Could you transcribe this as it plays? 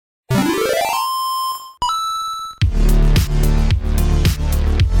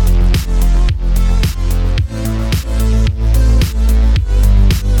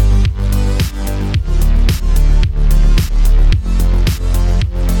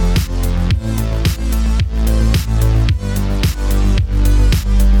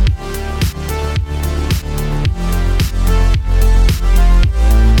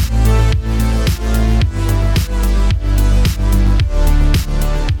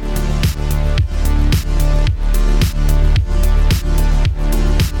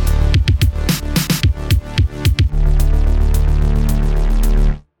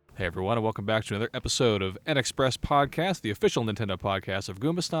everyone, and welcome back to another episode of NXpress Podcast, the official Nintendo podcast of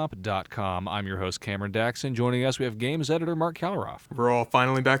GoombaStomp.com. I'm your host, Cameron Daxon. Joining us, we have games editor Mark Kaleroff. We're all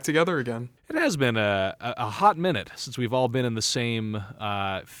finally back together again. It has been a hot minute since we've all been in the same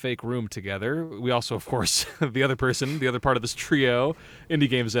fake room together. We also, of course, the other part of this trio, indie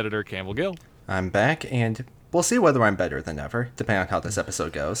games editor Campbell Gill. I'm back, and we'll see whether I'm better than ever, depending on how this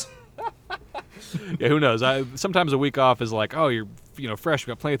episode goes. Yeah, who knows? Sometimes a week off is like, oh, you're fresh.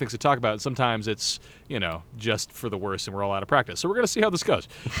 We've got plenty of things to talk about. And sometimes it's, just for the worst, and we're all out of practice. So we're going to see how this goes.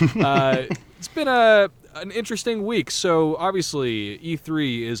 It's been an interesting week. So obviously,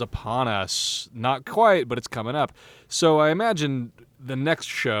 E3 is upon us. Not quite, but it's coming up. So I imagine the next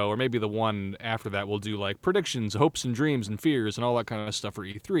show, or maybe the one after that, will do like predictions, hopes and dreams and fears and all that kind of stuff for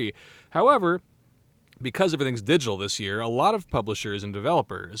E3. However, because everything's digital this year, a lot of publishers and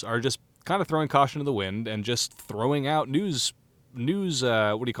developers are just kind of throwing caution to the wind and just throwing out news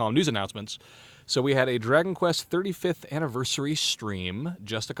announcements. So we had a Dragon Quest 35th anniversary stream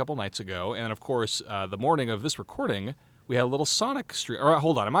just a couple nights ago, and of course, the morning of this recording, we had a little Sonic stream. Or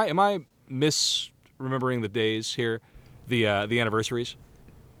hold on, am I misremembering the days here? The anniversaries.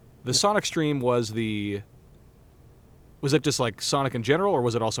 The Sonic stream was it just like Sonic in general, or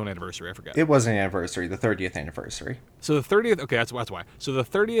was it also an anniversary? I forgot. It was an anniversary, the 30th anniversary. So the 30th, okay, that's why. So the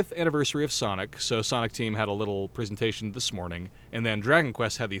 30th anniversary of Sonic, so Sonic Team had a little presentation this morning, and then Dragon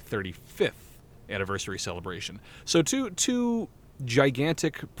Quest had the 35th anniversary celebration. So two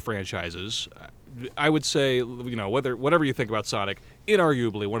gigantic franchises. I would say, whatever you think about Sonic,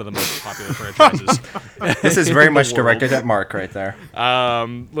 inarguably one of the most popular franchises. This is very much directed at Mark right there.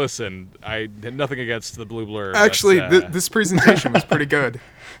 Listen, I had nothing against the Blue Blur. Actually, this presentation was pretty good.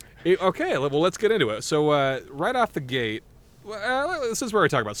 Okay, well, let's get into it. So right off the gate, this is where we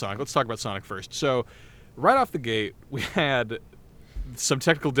talk about Sonic. Let's talk about Sonic first. So right off the gate, we had some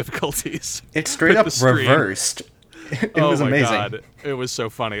technical difficulties. It straight up reversed. It was amazing. Oh my God. It was so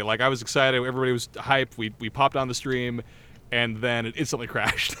funny. Like, I was excited. Everybody was hyped. We popped on the stream, and then it instantly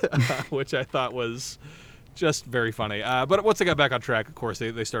crashed, which I thought was just very funny. But once they got back on track, of course,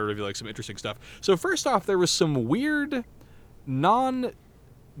 they started revealing some interesting stuff. So first off, there was some weird non-Sonic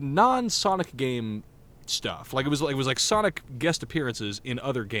game stuff. Like, it was like Sonic guest appearances in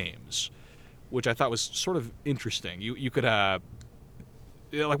other games, which I thought was sort of interesting. You could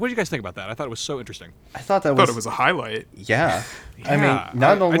what did you guys think about that? I thought it was so interesting. I thought it was a highlight. Yeah. I mean,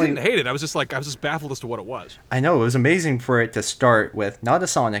 I didn't hate it. I was just baffled as to what it was. I know, it was amazing for it to start with not a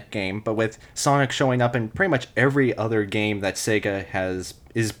Sonic game, but with Sonic showing up in pretty much every other game that Sega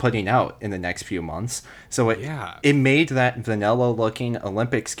is putting out in the next few months. So it made that vanilla-looking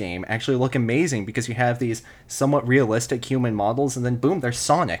Olympics game actually look amazing, because you have these somewhat realistic human models, and then boom, there's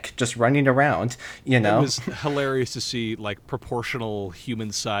Sonic just running around, It was hilarious to see, like, proportional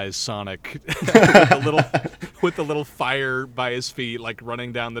human-sized Sonic with the little fire by his feet, like,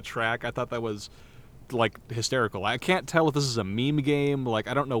 running down the track. I thought that was, like, hysterical. I can't tell if this is a meme game. Like,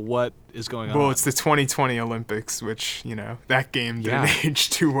 I don't know what is going on. Well, it's the 2020 Olympics, which, that game didn't age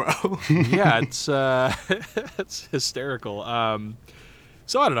too well. Yeah, it's hysterical.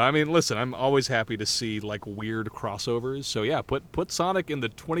 So I don't know. I mean, listen, I'm always happy to see, like, weird crossovers. So yeah, put Sonic in the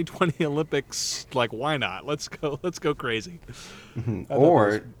 2020 Olympics. Like, why not? Let's go crazy. Mm-hmm.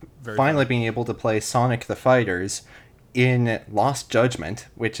 Or finally being able to play Sonic the Fighters in Lost Judgment,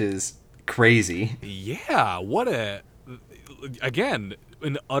 which is crazy. Yeah, again,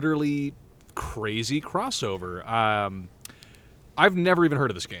 an utterly crazy crossover. I've never even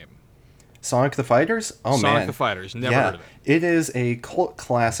heard of this game. Sonic the Fighters? Oh, man. Sonic the Fighters. Never heard of it. It is a cult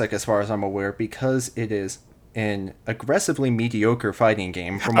classic as far as I'm aware, because it is an aggressively mediocre fighting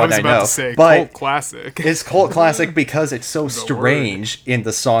game, from what I know. I was about to say, but cult classic. It's cult classic because it's so strange in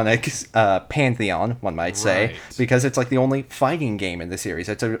the Sonic pantheon, one might say, because it's like the only fighting game in the series.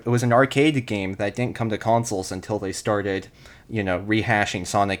 It was an arcade game that didn't come to consoles until they started, rehashing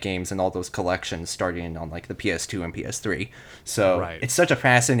Sonic games and all those collections starting on like the PS2 and PS3. So It's such a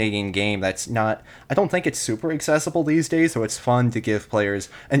fascinating game that's not, I don't think it's super accessible these days, so it's fun to give players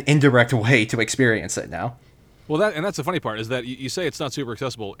an indirect way to experience it now. Well, that's the funny part, is that you say it's not super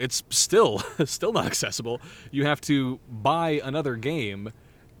accessible. It's still not accessible. You have to buy another game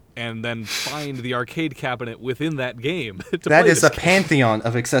and then find the arcade cabinet within that game to that play is a game. Pantheon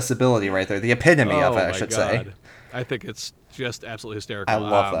of accessibility right there, the epitome of it, I should say. I think it's just absolutely hysterical. I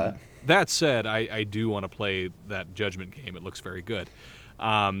love that. That said, I do want to play that Judgment game. It looks very good.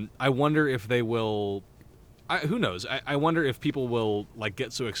 I wonder if they will... who knows? I wonder if people will like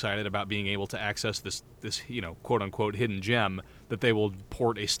get so excited about being able to access this quote unquote hidden gem that they will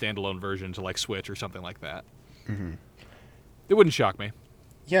port a standalone version to like Switch or something like that. Mm-hmm. It wouldn't shock me.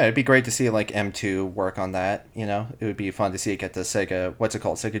 Yeah, it'd be great to see like M2 work on that. It would be fun to see it get the Sega, what's it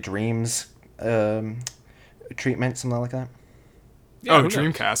called, Sega Dreams treatment, something like that. Yeah, Oh, who knows?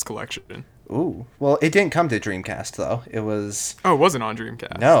 Dreamcast collection. Ooh, well, it didn't come to Dreamcast though. It was Oh, it wasn't on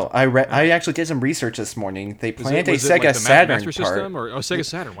Dreamcast. no. I actually did some research this morning. They planned a Was it Sega like the Saturn Master part, System or Sega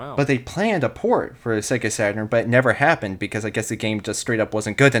Saturn? Wow. but they planned a port for a Sega Saturn, but it never happened because I guess the game just straight up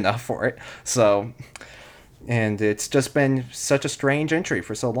wasn't good enough for it. So, and it's just been such a strange entry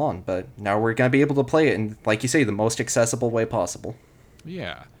for so long. But now we're gonna be able to play it in, like you say, the most accessible way possible.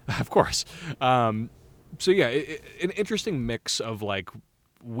 Yeah, of course. So yeah, an interesting mix of like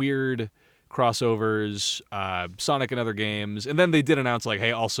weird crossovers, Sonic and other games, and then they did announce like,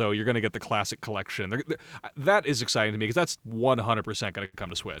 hey, also you're gonna get the classic collection. That is exciting to me because that's 100% gonna come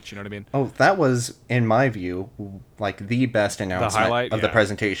to Switch. You know what I mean? Oh, that was, in my view, like the best announcement highlight, of the yeah.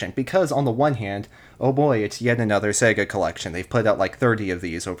 presentation. Because on the one hand, oh boy, it's yet another Sega collection. They've put out like 30 of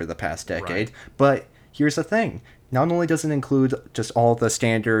these over the past decade. Right. But here's the thing. Not only does it include just all the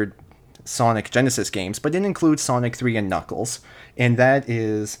standard Sonic Genesis games, but it includes Sonic 3 and Knuckles. And that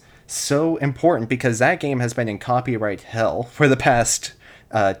is so important because that game has been in copyright hell for the past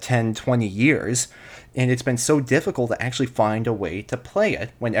 10, 20 years. And it's been so difficult to actually find a way to play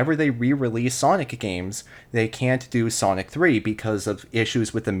it. Whenever they re-release Sonic games, they can't do Sonic 3 because of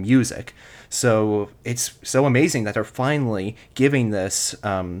issues with the music. So it's so amazing that they're finally giving this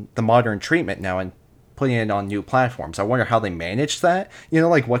the modern treatment now and putting it on new platforms. I wonder how they managed that.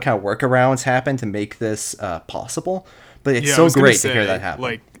 Like what kind of workarounds happened to make this possible. But it's so great to hear that happen.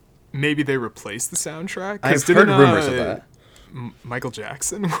 Like, maybe they replaced the soundtrack. I've heard rumors of that. Michael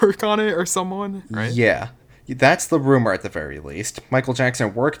Jackson work on it or someone, right? Yeah. That's the rumor at the very least. Michael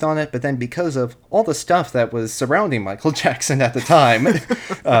Jackson worked on it, but then because of all the stuff that was surrounding Michael Jackson at the time,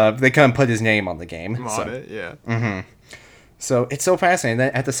 they couldn't put his name on the game. On it, yeah. Mm-hmm. So it's so fascinating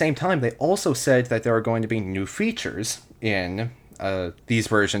that at the same time, they also said that there are going to be new features in these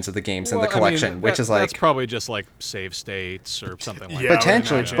versions of the games in the collection, which is like... That's probably just like save states or something like Yeah, that.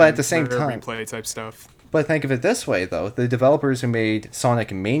 Potentially, but at the same rare time... replay type stuff. But think of it this way, though. The developers who made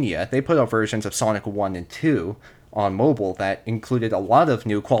Sonic Mania, they put out versions of Sonic 1 and 2 on mobile that included a lot of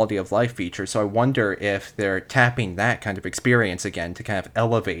new quality of life features. So I wonder if they're tapping that kind of experience again to kind of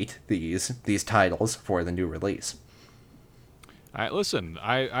elevate these titles for the new release. All right, listen,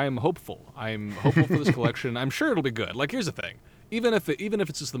 I'm hopeful. I'm hopeful for this collection. I'm sure it'll be good. Like, here's the thing. Even if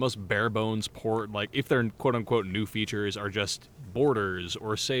it's just the most bare bones port, like if their quote unquote new features are just borders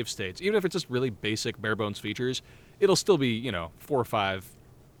or save states, even if it's just really basic bare bones features, it'll still be 4 or 5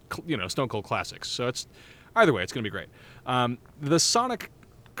 Stone Cold classics. So it's either way, it's gonna be great. The Sonic,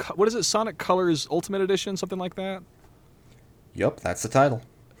 what is it? Sonic Colors Ultimate Edition, something like that. Yep, that's the title.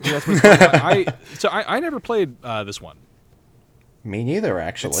 Yeah, that's what it's called. I never played this one. Me neither,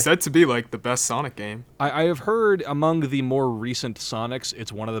 actually. It's said to be like the best Sonic game. I have heard among the more recent Sonics,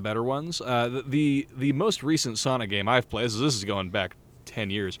 it's one of the better ones. The most recent Sonic game I've played, this is going back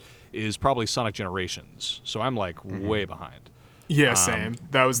 10 years, is probably Sonic Generations. So I'm like way behind. Yeah, same.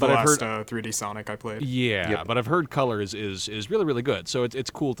 That was the but I've last heard- 3D Sonic I played. Yeah, Yep. but I've heard Colors is really, really good. So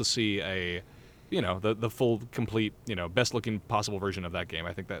it's cool to see a, the full, complete, best looking possible version of that game.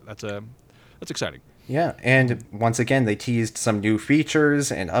 I think that's exciting. Yeah, and once again, they teased some new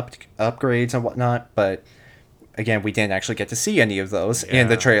features and upgrades and whatnot, but again, we didn't actually get to see any of those in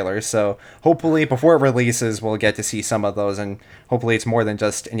the trailer, so hopefully before it releases, we'll get to see some of those, and hopefully it's more than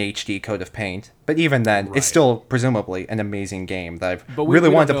just an HD coat of paint. But even then, Right. it's still presumably an amazing game that I've But we really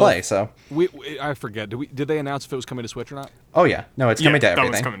don't wanted to know play, if- so... I forget. Did they announce if it was coming to Switch or not? Oh yeah, no, it's coming to that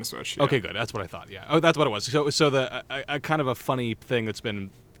everything. was coming to Switch. Yeah. Okay, good. That's what I thought. Yeah. Oh, that's what it was. So the a kind of a funny thing that's been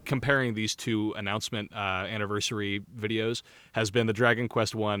comparing these two announcement anniversary videos has been the Dragon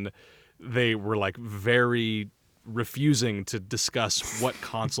Quest one. They were like very refusing to discuss what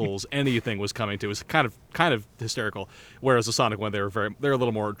consoles anything was coming to. It was kind of hysterical. Whereas the Sonic one, they're a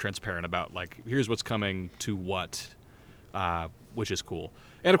little more transparent about like here's what's coming to what, which is cool.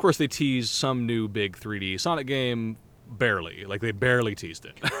 And of course they teased some new big 3D Sonic game. Barely, like they barely teased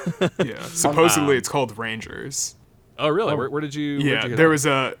it. Yeah. Supposedly it's called Rangers. Oh really? Where did you? Yeah, where'd you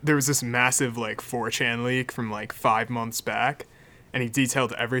get there was this massive like 4chan leak from like 5 months back, and he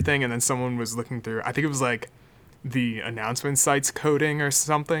detailed everything. And then someone was looking through. I think it was like the announcement site's coding or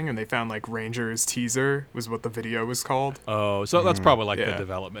something, and they found like Rangers teaser was what the video was called. Oh, so that's probably like the Yeah.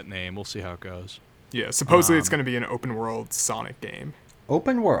 development name. We'll see how it goes. Yeah, supposedly it's going to be an open world Sonic game,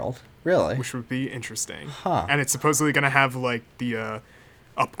 Open world? Really? which would be interesting. Huh. And it's supposedly going to have like the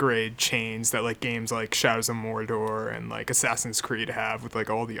upgrade chains that like games like Shadows of Mordor and like Assassin's Creed have with like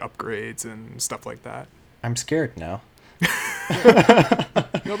all the upgrades and stuff like that. I'm scared now.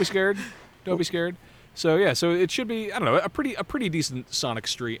 Don't be scared. Don't be scared. So yeah, so it should be, I don't know, a pretty decent Sonic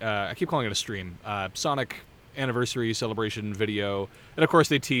stream. I keep calling it a stream. Sonic anniversary celebration video, and of course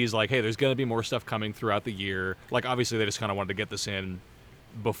they tease like, hey, there's gonna be more stuff coming throughout the year. Like obviously they just kind of wanted to get this in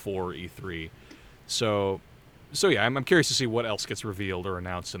before E3. So yeah, I'm curious to see what else gets revealed or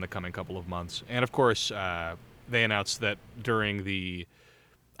announced in the coming couple of months. And of course, they announced that during the,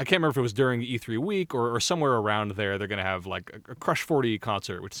 I can't remember if it was during the E3 week or somewhere around there, they're gonna have like a Crush 40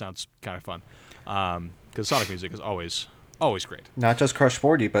 concert, which sounds kind of fun. Because Sonic music is always great. Not just Crush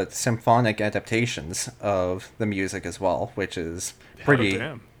 40, but symphonic adaptations of the music as well, which is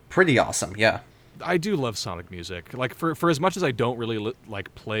pretty awesome. Yeah. I do love Sonic music. Like for as much as I don't really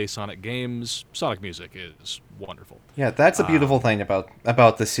like play Sonic games, Sonic music is wonderful. Yeah, that's a beautiful thing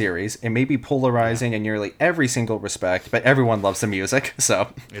about the series. It may be polarizing in nearly every single respect, but everyone loves the music, so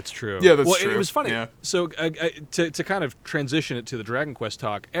it's true. Yeah, that's true. It was funny. Yeah. So to kind of transition it to the Dragon Quest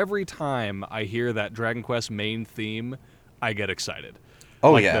talk, every time I hear that Dragon Quest main theme, I get excited.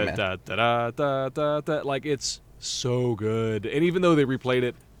 Oh like yeah, the, man. Da, da, da, da, da, like it's so good. And even though they replayed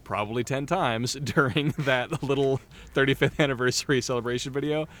it probably 10 times during that little 35th anniversary celebration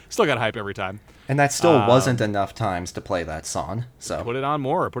video, still got hype every time. And that still wasn't enough times to play that song. So put it on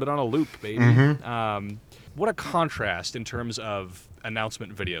more. Put it on a loop, baby. Mm-hmm. What a contrast in terms of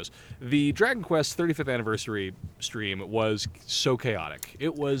announcement videos. The Dragon Quest 35th anniversary stream was so chaotic.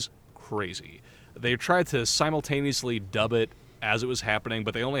 It was crazy. They tried to simultaneously dub it as it was happening,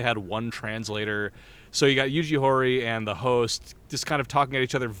 but they only had one translator. So you got Yuji Horii and the host just kind of talking at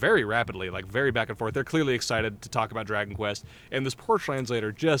each other very rapidly, like very back and forth. They're clearly excited to talk about Dragon Quest, and this poor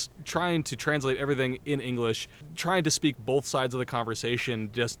translator just trying to translate everything in English, trying to speak both sides of the conversation,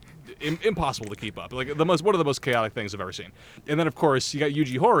 just impossible to keep up. Like one of the most chaotic things I've ever seen. And then of course you got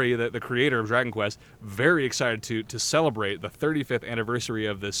Yuji Horii, the creator of Dragon Quest, very excited to celebrate the 35th anniversary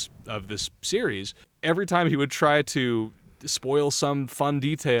of this series. Every time he would try to spoil some fun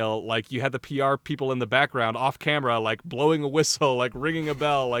detail, like you had the PR people in the background off camera, like blowing a whistle, like ringing a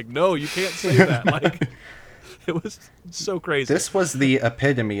bell, like, no, you can't say that. Like, it was so crazy. This was the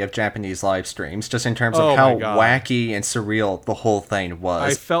epitome of Japanese live streams, just in terms of how wacky and surreal the whole thing was.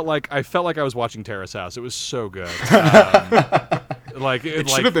 I felt like I was watching Terrace House. It was so good. Like it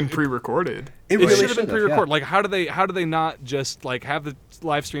should have been pre-recorded. It really should have been pre-recorded. Yeah. Like, how do they not just like have the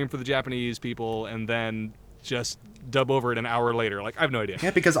live stream for the Japanese people and then just dub over it an hour later? Like, I have no idea.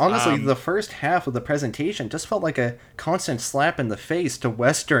 Yeah, because honestly, the first half of the presentation just felt like a constant slap in the face to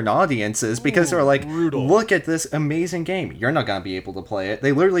Western audiences, because they're like, brutal. Look at this amazing game. You're not going to be able to play it.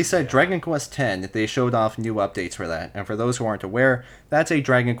 They literally said Dragon Quest X. They showed off new updates for that. And for those who aren't aware, that's a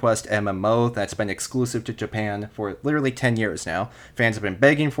Dragon Quest MMO that's been exclusive to Japan for literally 10 years now. Fans have been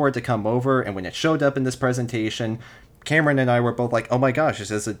begging for it to come over, and when it showed up in this presentation, Cameron and I were both like, oh my gosh, is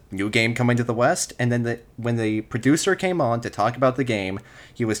this a new game coming to the West? And then when the producer came on to talk about the game,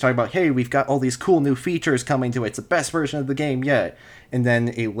 he was talking about, hey, we've got all these cool new features coming to it. It's the best version of the game yet. And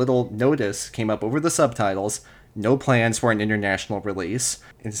then a little notice came up over the subtitles, no plans for an international release.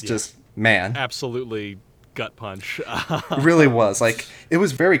 It's just, man. Absolutely gut punch. It really was. Like, it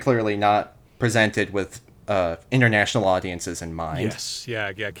was very clearly not presented with international audiences in mind. Yes,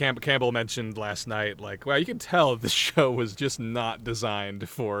 yeah. Campbell mentioned last night, like, wow, you can tell the show was just not designed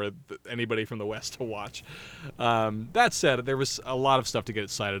for anybody from the West to watch. That said, there was a lot of stuff to get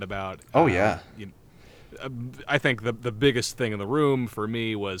excited about. Oh, yeah. I think the biggest thing in the room for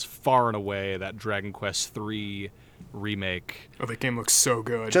me was far and away that Dragon Quest III remake. Oh, that game looks so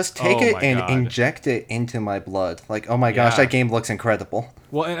good. Just take it and inject it into my blood. Like, oh my gosh, that game looks incredible.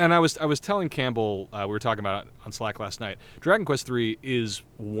 Well, and I was telling Campbell, we were talking about it on Slack last night. Dragon Quest III is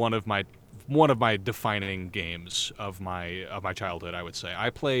one of my defining games of my childhood, I would say. I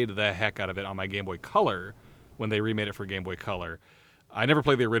played the heck out of it on my Game Boy Color when they remade it for Game Boy Color. I never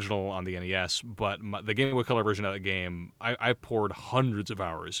played the original on the NES, but the Game Boy Color version of the game, I poured hundreds of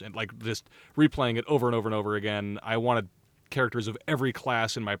hours and like just replaying it over and over and over again. I wanted characters of every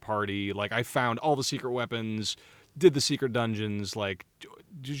class in my party. Like, I found all the secret weapons, did the secret dungeons, like,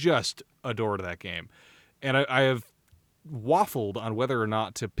 just adored that game. And I have waffled on whether or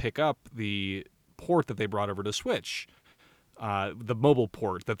not to pick up the port that they brought over to Switch, the mobile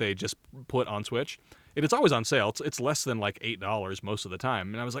port that they just put on Switch. It is always on sale. It's less than like $8 most of the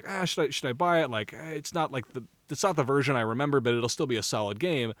time. And I was like, should I buy it? Like, it's not the version I remember, but it'll still be a solid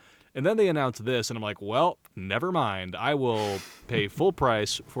game. And then they announced this, and I'm like, well, never mind. I will pay full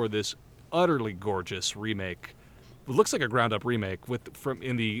price for this utterly gorgeous remake. It looks like a ground up remake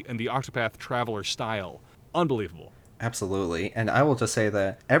in the Octopath Traveler style. Unbelievable. Absolutely. And I will just say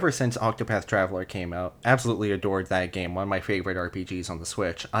that ever since Octopath Traveler came out, absolutely adored that game, one of my favorite RPGs on the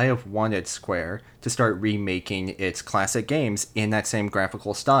Switch. I have wanted Square to start remaking its classic games in that same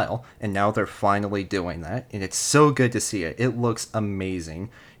graphical style, and now they're finally doing that, and it's so good to see it. It looks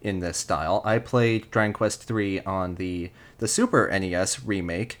amazing in this style. I played Dragon Quest III on the Super NES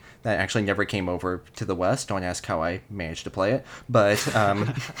remake that actually never came over to the West. Don't ask how I managed to play it, but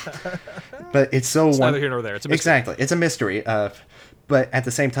but it's so neither here nor there. It's a mystery. Exactly, it's a mystery. But at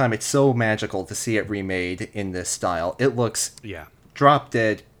the same time, it's so magical to see it remade in this style. It looks drop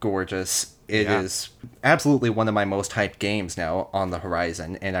dead gorgeous. It is absolutely one of my most hyped games now on the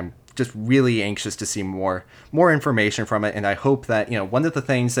horizon, and I'm just really anxious to see more information from it. And I hope that, one of the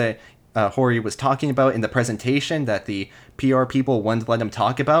things that Hori was talking about in the presentation that the PR people wouldn't let him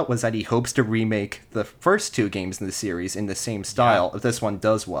talk about was that he hopes to remake the first 2 games in the series in the same style if this one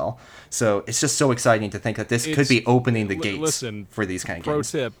does well. So it's just so exciting to think that this could be opening the gates for these kind of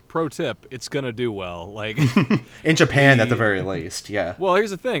games. Pro tip, it's gonna do well. Like in Japan at the very least, yeah. Well,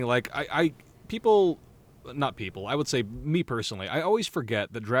 here's the thing, like I would say me personally, I always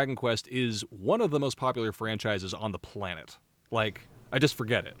forget that Dragon Quest is one of the most popular franchises on the planet. Like, I just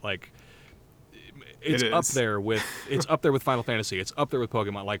forget it. Like, it's up there with Final Fantasy. It's up there with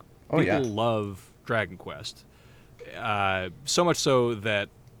Pokemon. Like, people love Dragon Quest. So much so that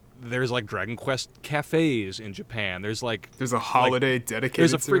there's like Dragon Quest cafes in Japan. There's a holiday dedicated.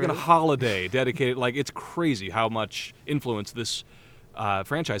 There's a freaking holiday dedicated. Like, it's crazy how much influence this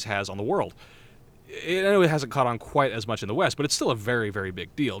franchise has on the world. I know it hasn't caught on quite as much in the West, but it's still a very, very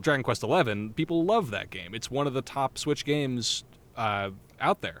big deal. Dragon Quest XI, people love that game. It's one of the top Switch games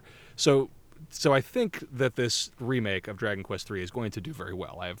out there. So I think that this remake of Dragon Quest III is going to do very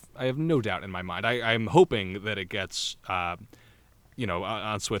well. I have no doubt in my mind. I'm hoping that it gets on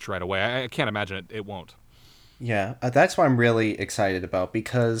Switch right away. I can't imagine it won't. Yeah, that's what I'm really excited about,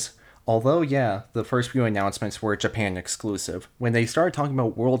 because although, the first few announcements were Japan exclusive, when they started talking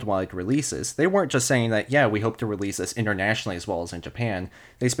about worldwide releases, they weren't just saying that, we hope to release this internationally as well as in Japan.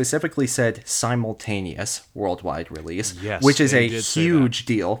 They specifically said simultaneous worldwide release, which is a huge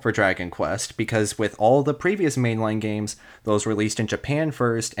deal for Dragon Quest, because with all the previous mainline games, those released in Japan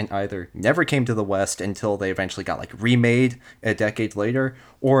first and either never came to the West until they eventually got remade a decade later,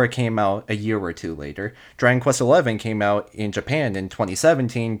 or it came out a year or 2 later. Dragon Quest XI came out in Japan in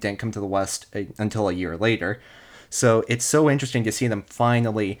 2017, didn't come to the West until a year later. So it's so interesting to see them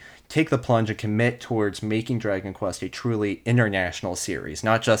finally take the plunge and commit towards making Dragon Quest a truly international series,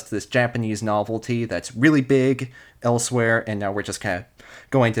 not just this Japanese novelty that's really big elsewhere, and now we're just kind of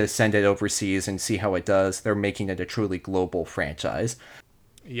going to send it overseas and see how it does. They're making it a truly global franchise.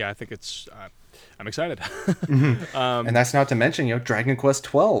 Yeah, I think it's... I'm excited. And that's not to mention, Dragon Quest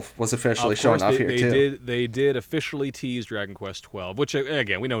XII was officially shown off here, too. They did officially tease Dragon Quest XII, which,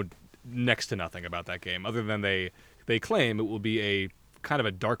 again, we know next to nothing about that game, other than they claim it will be a kind of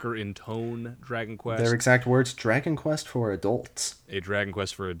a darker in tone Dragon Quest. Their exact words, Dragon Quest for adults. A Dragon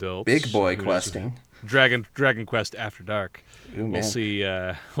Quest for adults. Big boy questing. Dragon Quest After Dark. Ooh, man.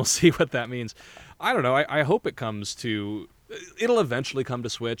 We'll see what that means. I don't know. I hope it comes to... It'll eventually come to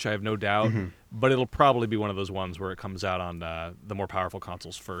Switch, I have no doubt, but it'll probably be one of those ones where it comes out on the more powerful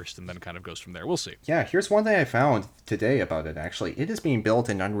consoles first and then kind of goes from there. We'll see. Yeah, here's one thing I found today about it, actually. It is being built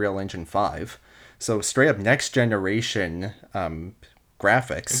in Unreal Engine 5, so straight up next generation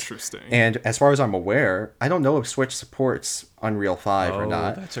graphics. Interesting. And as far as I'm aware, I don't know if Switch supports Unreal 5 or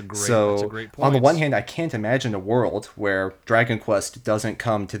not. That's a great point. On the one hand, I can't imagine a world where Dragon Quest doesn't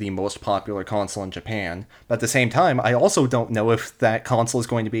come to the most popular console in Japan. But at the same time, I also don't know if that console is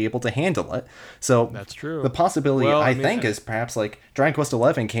going to be able to handle it. So that's true. The possibility, I think, is perhaps Dragon Quest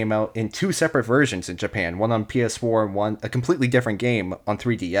XI came out in 2 separate versions in Japan, one on PS4 and one a completely different game on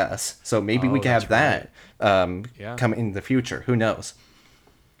 3DS. So maybe we can have that come in the future. Who knows?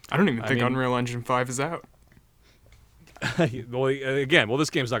 I don't even think Unreal Engine 5 is out. Well, this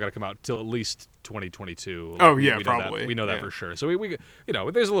game's not going to come out till at least 2022. Probably. We know that for sure. So we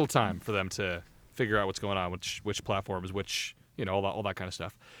there's a little time for them to figure out what's going on, which platforms, all that kind of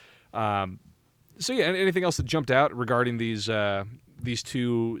stuff. Anything else that jumped out regarding these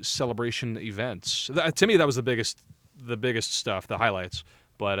 2 celebration events? To me, that was the biggest stuff, the highlights.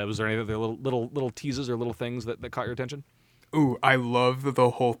 But was there any other little teases or little things that caught your attention? Ooh, I love the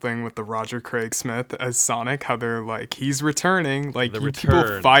whole thing with the Roger Craig Smith as Sonic, how they're he's returning.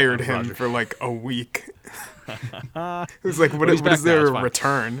 People fired him for a week. It was what is their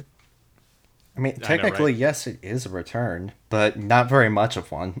return? I mean, technically, yes, it is a return, but not very much of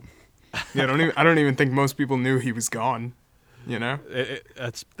one. Yeah, I don't even think most people knew he was gone.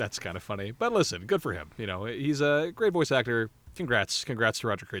 That's kind of funny. But listen, good for him. He's a great voice actor. Congrats to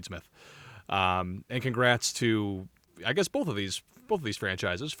Roger Craig Smith, and congrats to, I guess, both of these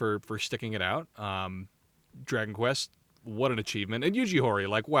franchises for sticking it out. Dragon Quest, what an achievement, and Yuji Horii,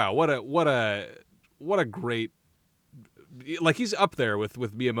 like, wow, what a great, like, he's up there with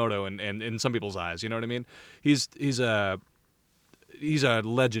Miyamoto and in some people's eyes. You know what I mean? He's a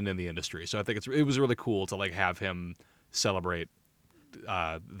legend in the industry. So I think it was really cool to like have him celebrate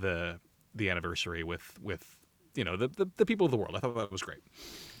the anniversary with the people of the world. I thought that was great.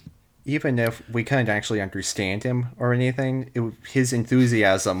 Even if we couldn't actually understand him or anything, his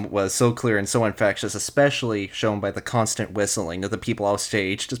enthusiasm was so clear and so infectious, especially shown by the constant whistling of the people off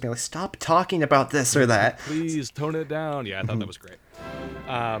stage, just being like, stop talking about this or that. Please tone it down. Yeah, I thought that was great.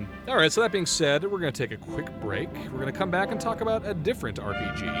 All right, so that being said, we're going to take a quick break. We're going to come back and talk about a different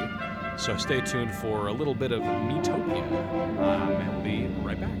RPG. So stay tuned for a little bit of Miitopia, and we'll be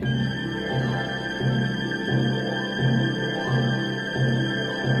right back.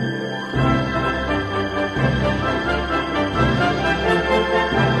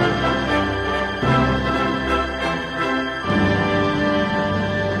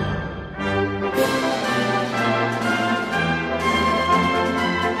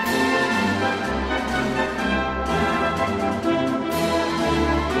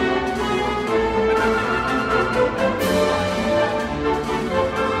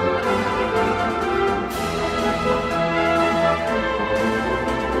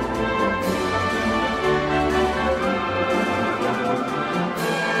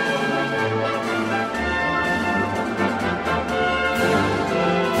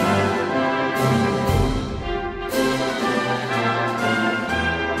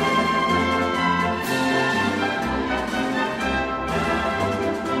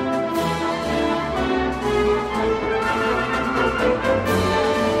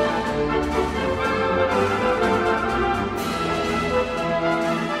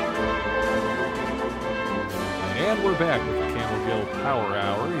 Back with the Camel Gill Power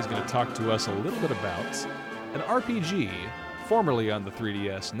Hour. He's going to talk to us a little bit about an RPG formerly on the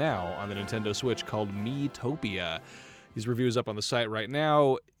 3DS, now on the Nintendo Switch, called Miitopia. His review is up on the site right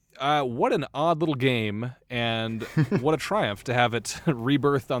now. What an odd little game, and what a triumph to have it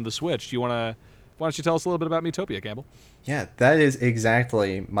rebirthed on the Switch. Why don't you tell us a little bit about Miitopia, Campbell? Yeah, that is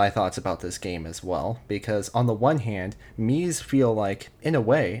exactly my thoughts about this game as well, because on the one hand, Miis feel like, in a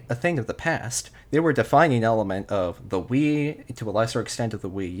way, a thing of the past. They were a defining element of the Wii, to a lesser extent of the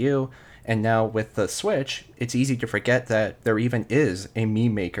Wii U, and now with the Switch, it's easy to forget that there even is a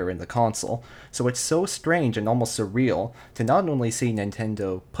Mii maker in the console. So it's so strange and almost surreal to not only see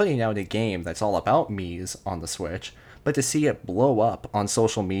Nintendo putting out a game that's all about Miis on the Switch, but to see it blow up on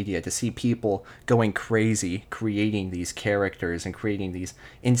social media, to see people going crazy creating these characters and creating these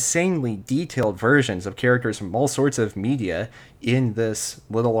insanely detailed versions of characters from all sorts of media in this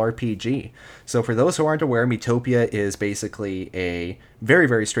little RPG. So for those who aren't aware, Miitopia is basically a very,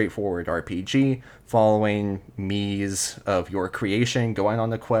 very straightforward RPG following Miis of your creation, going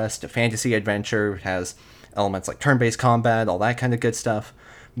on a quest, a fantasy adventure, has elements like turn-based combat, all that kind of good stuff.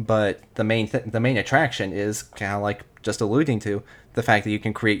 But the main attraction is kind of like just alluding to the fact that you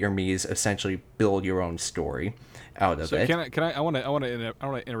can create your Miis, essentially build your own story out of it. So can I want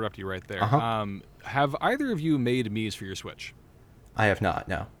to interrupt you right there. Have either of you made Miis for your Switch? I have not.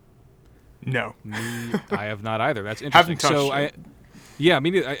 No. No. I have not either. That's interesting. Haven't touched it. Yeah,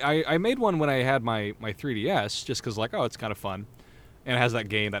 I made one when I had my 3DS, just because like, oh, it's kind of fun, and it has that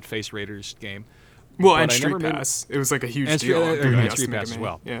game, that Face Raiders game. Well, and Street Pass. It was like a huge deal. And Street Pass as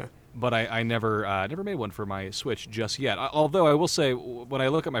well. Yeah. But I never made one for my Switch just yet. Although I will say, when I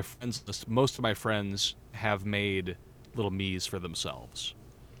look at my friends list, most of my friends have made little Miis for themselves.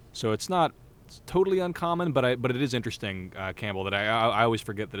 So it's not totally uncommon, but it is interesting, Campbell, that I always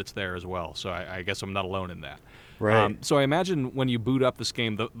forget that it's there as well. So I guess I'm not alone in that. Right. So I imagine when you boot up this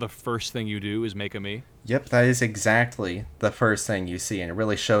game, the first thing you do is make a Mii. Yep, that is exactly the first thing you see, and it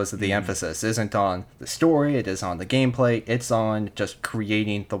really shows that the emphasis isn't on the story, it is on the gameplay, it's on just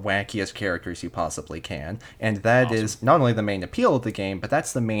creating the wackiest characters you possibly can. And that is not only the main appeal of the game, but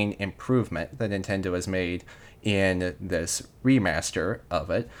that's the main improvement that Nintendo has made in this remaster of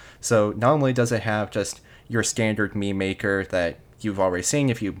it. So not only does it have just your standard Mii maker that you've already seen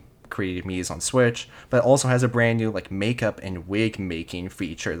if you created Mii's on Switch, but it also has a brand new like makeup and wig making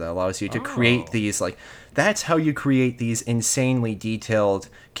feature that allows you to create these, like, that's how you create these insanely detailed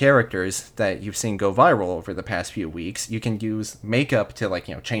characters that you've seen go viral over the past few weeks. You can use makeup to, like,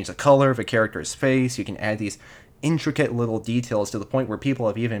 change the color of a character's face. You can add these intricate little details to the point where people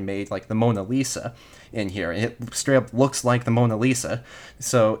have even made like the Mona Lisa in here. And it straight up looks like the Mona Lisa.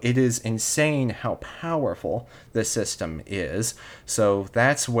 So it is insane how powerful this system is. So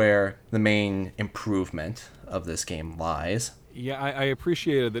that's where the main improvement of this game lies. Yeah, I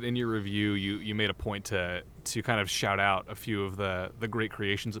appreciated that in your review you made a point to kind of shout out a few of the great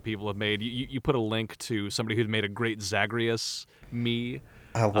creations that people have made. You put a link to somebody who'd made a great Zagreus Mii.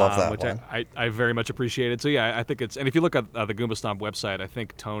 I love that which one. I very much appreciated. So yeah, I think it's, and if you look at the Goomba Stomp website, I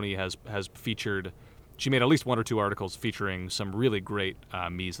think Tony has featured, she made at least 1 or 2 articles featuring some really great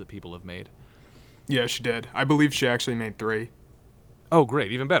Miis that people have made. Yeah, she did. I believe she actually made 3. Oh,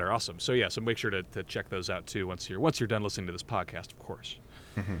 great! Even better, awesome. So yeah, so make sure to check those out too once you're done listening to this podcast, of course.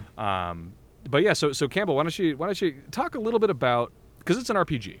 Mm-hmm. But yeah, so Campbell, why don't you talk a little bit about, because it's an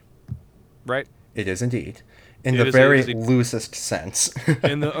RPG, right? It is indeed, in the very loosest sense.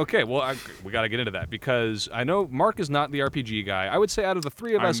 Okay, well, we got to get into that because I know Mark is not the RPG guy. I would say out of the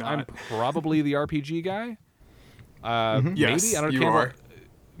 3 of us, I'm probably the RPG guy. Yes, maybe I don't know. you Campbell,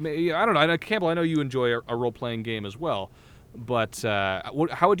 are. I don't know. Campbell, I know you enjoy a role-playing game as well. But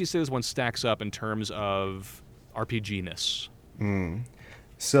how would you say this one stacks up in terms of RPG-ness?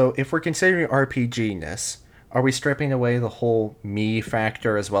 So if we're considering RPG-ness, are we stripping away the whole me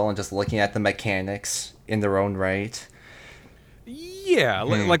factor as well and just looking at the mechanics in their own right? Yeah,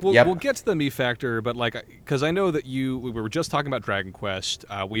 like we'll get to the me factor, but like, because I know that we were just talking about Dragon Quest.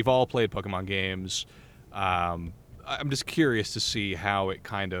 We've all played Pokemon games. I'm just curious to see how it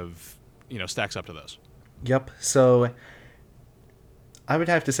kind of stacks up to those. Yep. So I would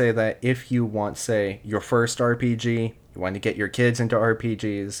have to say that if you want, say, your first RPG, you want to get your kids into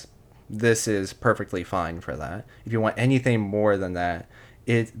RPGs, this is perfectly fine for that. If you want anything more than that,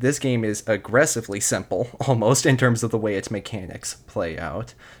 this game is aggressively simple, almost, in terms of the way its mechanics play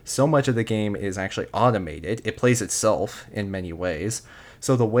out. So much of the game is actually automated. It plays itself in many ways.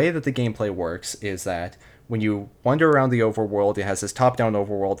 So the way that the gameplay works is that when you wander around the overworld, it has this top-down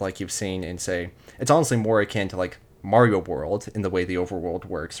overworld like you've seen in, say, it's honestly more akin to, like, Mario World in the way the overworld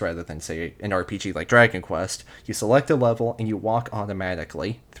works rather than, say, an RPG like Dragon Quest. You select a level and you walk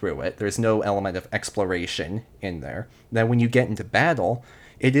automatically through it. There's no element of exploration in there. Then when you get into battle,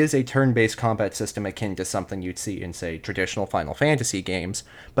 it is a turn-based combat system akin to something you'd see in, say, traditional Final Fantasy games,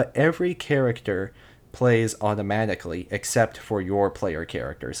 but every character plays automatically except for your player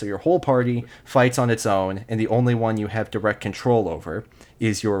character. So your whole party fights on its own, and the only one you have direct control over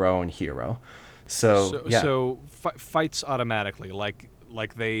is your own hero. So fights automatically, like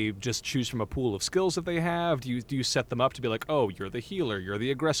they just choose from a pool of skills that they have? Do you set them up to be like, oh, you're the healer, you're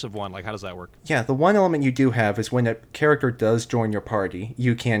the aggressive one? Like, how does that work? Yeah, the one element you do have is when a character does join your party,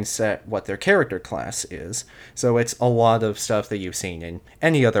 you can set what their character class is. So it's a lot of stuff that you've seen in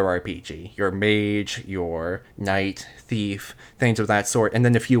any other RPG. Your mage, your knight, thief, things of that sort, and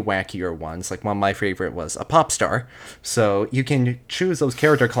then a few wackier ones. Like one of my favorite was a pop star. So you can choose those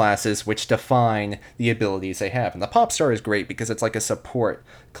character classes which define the abilities they have. And the pop star is great because it's like a support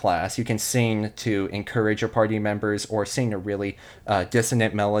class. You can sing to encourage your party members or sing a really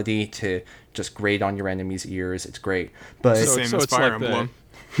dissonant melody to just grate on your enemy's ears. It's great. But same as Fire Emblem.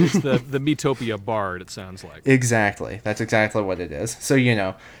 It's the Miitopia bard, it sounds like. Exactly. That's exactly what it is. So,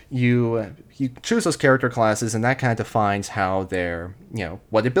 you choose those character classes, and that kind of defines how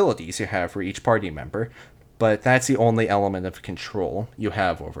what abilities you have for each party member. But that's the only element of control you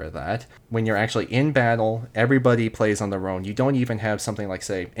have over that. When you're actually in battle, everybody plays on their own. You don't even have something like,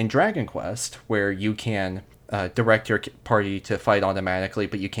 say, in Dragon Quest, where you can direct your party to fight automatically,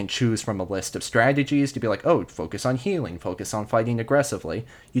 but you can choose from a list of strategies to be like, oh, focus on healing, focus on fighting aggressively.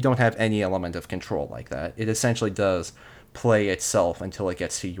 You don't have any element of control like that. It essentially does play itself until it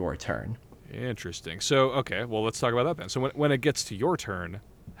gets to your turn. Interesting. So, okay, well, let's talk about that then. So when it gets to your turn,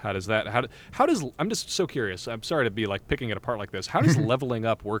 how does I'm just so curious. I'm sorry to be like picking it apart like this. How does leveling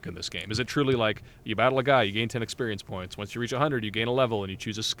up work in this game? Is it truly like you battle a guy, you gain 10 experience points. Once you reach 100, you gain a level and you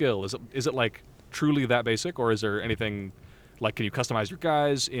choose a skill. Is it like truly that basic, or is there anything like, can you customize your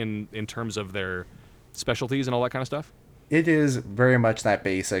guys in terms of their specialties and all that kind of stuff? It is very much that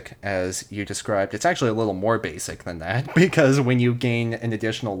basic as you described. It's actually a little more basic than that, because when you gain an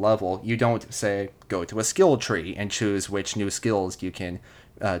additional level, you don't, say, go to a skill tree and choose which new skills you can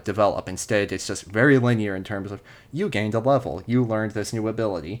develop. Instead, it's just very linear in terms of you gained a level, you learned this new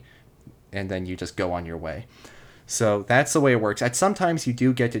ability, and then you just go on your way. So that's the way it works. Sometimes you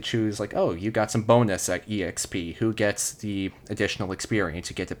do get to choose, like, oh, you got some bonus at EXP. Who gets the additional experience?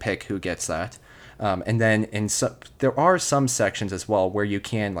 You get to pick who gets that. And then there are some sections as well where you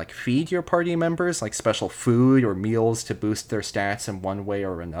can, like, feed your party members, like, special food or meals to boost their stats in one way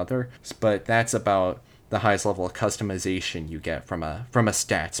or another. But that's about the highest level of customization you get from a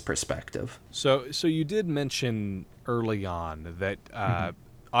stats perspective. So you did mention early on that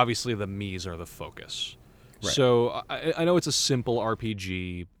obviously the Miis are the focus. Right. So I know it's a simple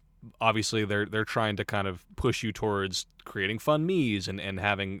RPG. Obviously, they're trying to kind of push you towards creating fun Miis and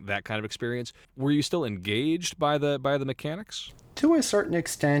having that kind of experience. Were you still engaged by the mechanics? To a certain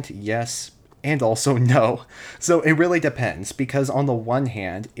extent, yes, and also no. So it really depends, because on the one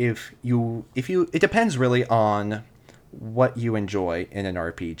hand, if you it depends really on what you enjoy in an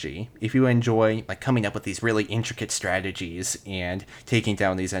RPG. If you enjoy like coming up with these really intricate strategies and taking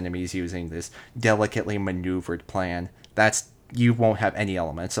down these enemies using this delicately maneuvered plan, you won't have any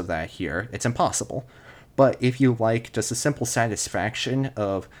elements of that here. It's impossible. But if you like just a simple satisfaction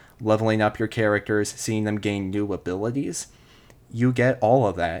of leveling up your characters, seeing them gain new abilities, you get all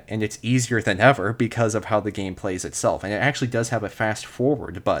of that, and it's easier than ever because of how the game plays itself. And it actually does have a fast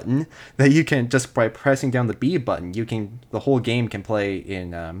forward button that you can, just by pressing down the B button, the whole game can play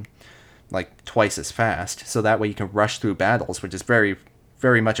in like twice as fast. So that way you can rush through battles, which is very,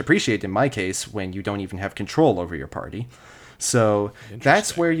 very much appreciated in my case when you don't even have control over your party. So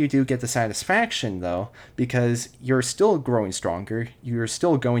that's where you do get the satisfaction, though, because you're still growing stronger. You're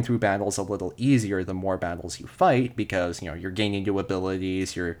still going through battles a little easier the more battles you fight, because you're gaining new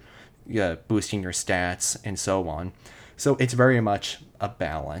abilities, you're boosting your stats, and so on. So it's very much a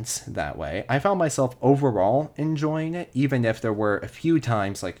balance that way. I found myself overall enjoying it, even if there were a few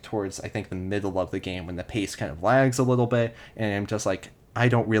times, like towards I think the middle of the game, when the pace kind of lags a little bit, and I'm just like, I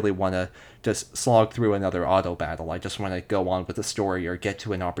don't really want to just slog through another auto battle. I just want to go on with the story or get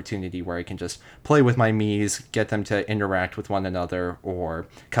to an opportunity where I can just play with my Miis, get them to interact with one another, or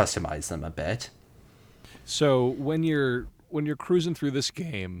customize them a bit. So when you're cruising through this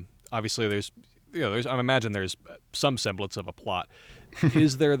game, obviously there's I imagine there's some semblance of a plot.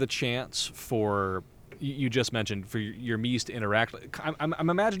 Is there the chance for, you just mentioned, for your Miis to interact? I'm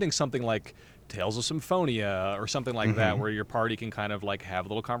imagining something like Tales of Symphonia or something like that, where your party can kind of like have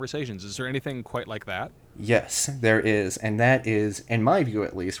little conversations. Is there anything quite like that? Yes, there is, and that is, in my view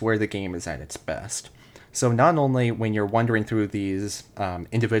at least, where the game is at its best. So not only when you're wandering through these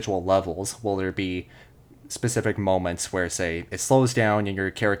individual levels will there be specific moments where, say, it slows down and your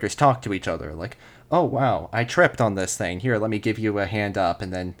characters talk to each other, like, oh wow, I tripped on this thing, here, let me give you a hand up,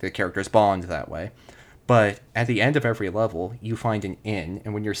 and then the characters bond that way. But at the end of every level, you find an inn,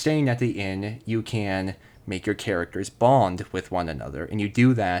 and when you're staying at the inn, you can make your characters bond with one another, and you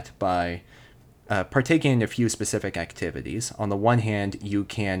do that by partaking in a few specific activities. On the one hand, you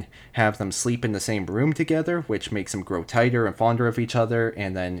can have them sleep in the same room together, which makes them grow tighter and fonder of each other,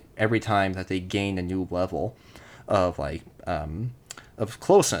 and then every time that they gain a new level of of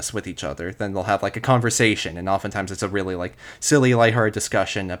closeness with each other, then they'll have like a conversation, and oftentimes it's a really like silly, lighthearted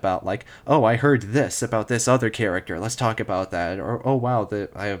discussion about like, oh, I heard this about this other character, let's talk about that, or oh wow,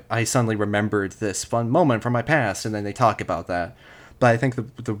 I suddenly remembered this fun moment from my past, and then they talk about that. But I think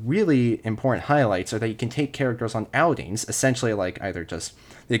the really important highlights are that you can take characters on outings, essentially like either just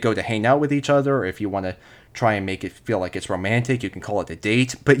they go to hang out with each other, or if you want to try and make it feel like it's romantic, you can call it a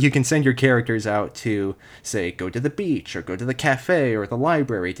date, but you can send your characters out to, say, go to the beach, or go to the cafe, or the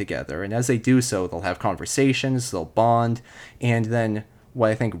library together, and as they do so, they'll have conversations, they'll bond, and then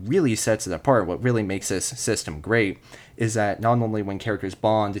what I think really sets it apart, what really makes this system great, is that not only when characters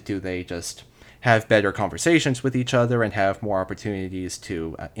bond do they just have better conversations with each other and have more opportunities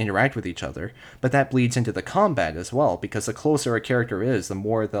to interact with each other, but that bleeds into the combat as well, because the closer a character is, the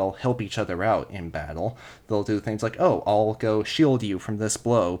more they'll help each other out in battle. They'll do things like, oh, I'll go shield you from this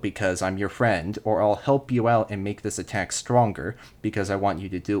blow because I'm your friend, or I'll help you out and make this attack stronger because I want you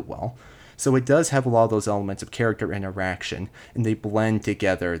to do well. So it does have a lot of those elements of character interaction, and they blend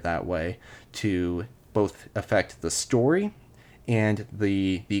together that way to both affect the story and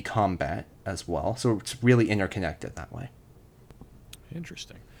the combat as well. So it's really interconnected that way.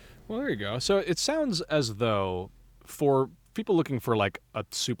 Interesting. Well, there you go. So it sounds as though for people looking for like a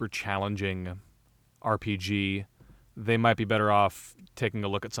super challenging RPG, they might be better off taking a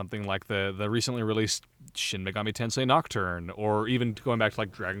look at something like the recently released Shin Megami Tensei Nocturne, or even going back to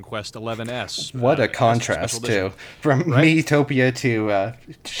like Dragon Quest XI's. What a contrast, too. From Miitopia to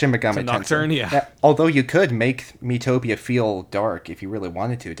Shin Megami Tensei. Nocturne, yeah. Although you could make Miitopia feel dark if you really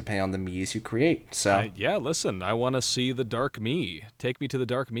wanted to, depending on the Miis you create. So yeah, listen, I want to see the Dark Mii. Take me to the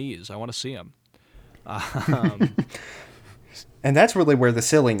Dark Miis. I want to see them. And that's really where the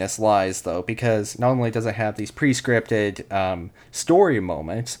silliness lies, though, because not only does it have these pre-scripted story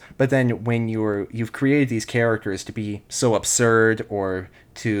moments, but then when you've created these characters to be so absurd or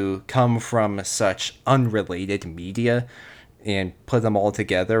to come from such unrelated media, and put them all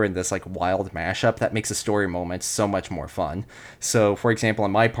together in this like wild mashup that makes the story moments so much more fun. So, for example,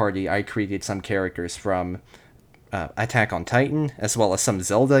 in my party, I created some characters from Attack on Titan, as well as some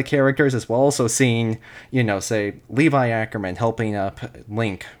Zelda characters as well. So seeing, say Levi Ackerman helping up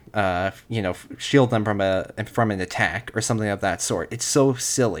Link, shield them from an attack or something of that sort. It's so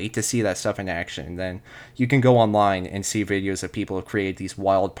silly to see that stuff in action. And then you can go online and see videos of people who create these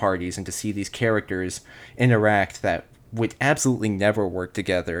wild parties, and to see these characters interact that would absolutely never work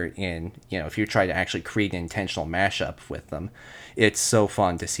together if you try to actually create an intentional mashup with them. It's so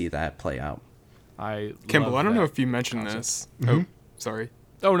fun to see that play out. Kimball, I don't know if you mentioned this. Mm-hmm. Oh, sorry.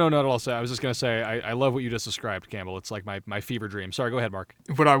 Oh, no, not at all. So I was just going to say, I love what you just described, Campbell. It's like my fever dream. Sorry, go ahead, Mark.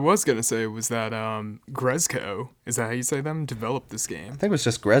 What I was going to say was that Grezco, is that how you say them, developed this game? I think it was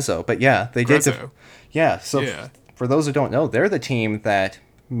just Grezzo, but yeah, they did. For those who don't know, they're the team that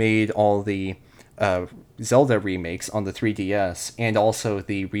made all the Zelda remakes on the 3DS, and also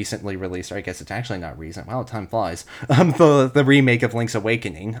the recently released, or I guess it's actually not recent, wow, time flies, the remake of Link's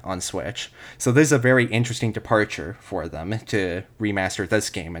Awakening on Switch. So this is a very interesting departure for them to remaster this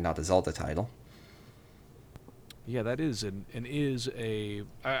game and not a Zelda title. Yeah, that is,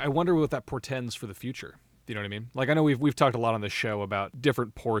 I wonder what that portends for the future. You know what I mean? Like, I know we've talked a lot on this show about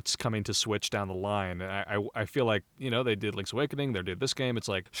different ports coming to Switch down the line. And I feel like, they did Link's Awakening, they did this game. It's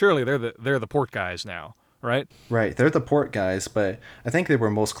like, surely they're the port guys now, right? Right, they're the port guys, but I think they were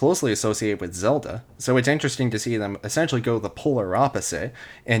most closely associated with Zelda. So it's interesting to see them essentially go the polar opposite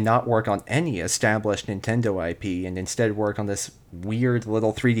and not work on any established Nintendo IP, and instead work on this weird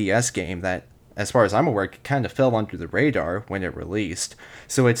little 3DS game that, as far as I'm aware, kind of fell under the radar when it released.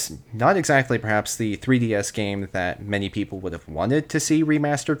 So it's not exactly perhaps the 3DS game that many people would have wanted to see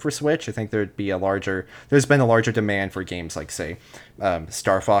remastered for Switch. I think there's been a larger demand for games like, say,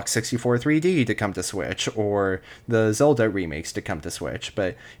 Star Fox 64 3D to come to Switch, or the Zelda remakes to come to Switch.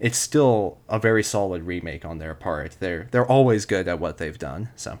 But it's still a very solid remake on their part. They're always good at what they've done.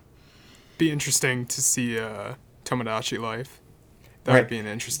 So, be interesting to see Tomodachi Life. That would be an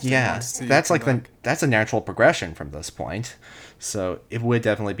interesting one to see. That's a natural progression from this point. So it would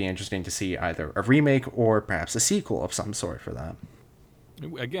definitely be interesting to see either a remake or perhaps a sequel of some sort for that.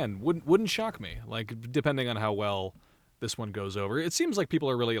 Again, wouldn't shock me. Like, depending on how well this one goes over. It seems like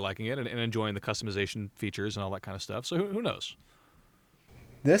people are really liking it and enjoying the customization features and all that kind of stuff. So who knows?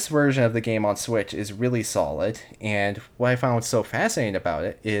 This version of the game on Switch is really solid, and what I found so fascinating about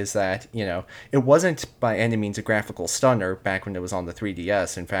it is that, it wasn't by any means a graphical stunner back when it was on the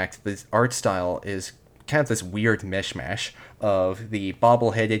 3DS. In fact, the art style is kind of this weird mishmash of the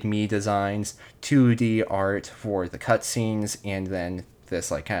bobble-headed Mii designs, 2D art for the cutscenes, and then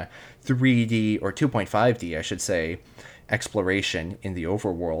this like kind of 3D, or 2.5D, I should say, exploration in the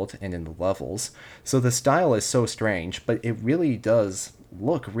overworld and in the levels. So the style is so strange, but it really does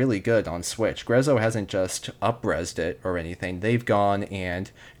look really good on Switch. Grezzo hasn't just up-resed it or anything. They've gone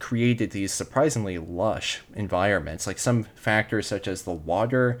and created these surprisingly lush environments. Like, some factors such as the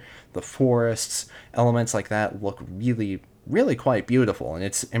water, the forests, elements like that look really, really quite beautiful. And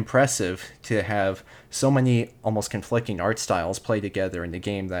it's impressive to have so many almost conflicting art styles play together in a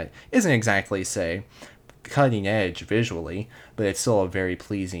game that isn't exactly, say, cutting edge visually, but it's still a very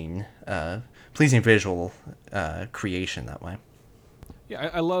pleasing visual creation that way. Yeah,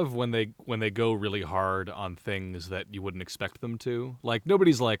 I love when they go really hard on things that you wouldn't expect them to. Like,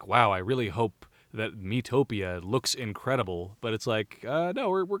 nobody's like, wow, I really hope that Miitopia looks incredible, but it's like,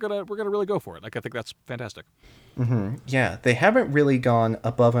 no, we're gonna really go for it. Like, I think that's fantastic. Mm-hmm. Yeah, they haven't really gone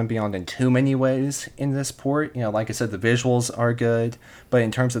above and beyond in too many ways in this port. Like I said, the visuals are good, but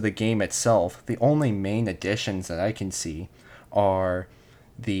in terms of the game itself, the only main additions that I can see are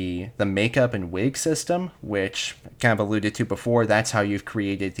the makeup and wig system, which kind of alluded to before. That's how you've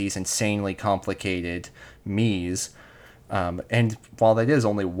created these insanely complicated Miis. And while that is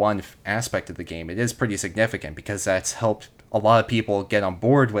only one aspect of the game, it is pretty significant because that's helped a lot of people get on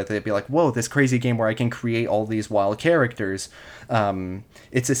board with it. Be like, whoa, this crazy game where I can create all these wild characters.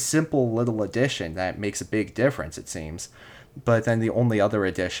 It's a simple little addition that makes a big difference, it seems. But then the only other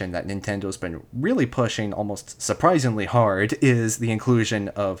addition that Nintendo's been really pushing almost surprisingly hard is the inclusion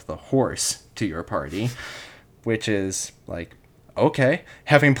of the horse to your party, which is like, okay.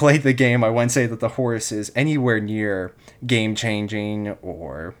 Having played the game, I wouldn't say that the horse is anywhere near game-changing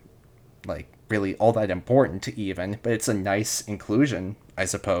or like really all that important even, but it's a nice inclusion, I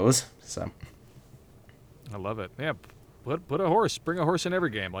suppose. So I love it. Yeah. Bring a horse in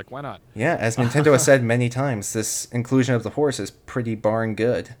every game. Like, why not? Yeah, as Nintendo has said many times, this inclusion of the horse is pretty darn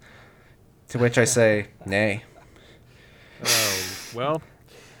good. To which I say, nay. Oh, well,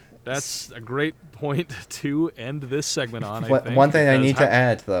 That's a great point to end this segment on, I think. One thing I need to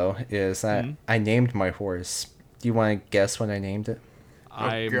add, though, is that I named my horse. Do you want to guess what I named it?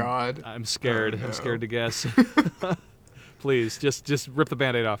 God. I'm scared. Oh, no. I'm scared to guess. Please, just rip the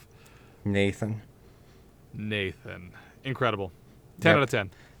Band-Aid off. Nathan. Incredible. 10 out of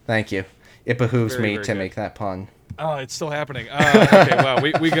 10. Thank you. It behooves Very, me very to good. make that pun. Oh, it's still happening. Okay, wow.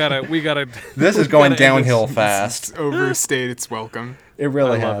 We gotta. This is going downhill fast. It's overstayed its welcome. It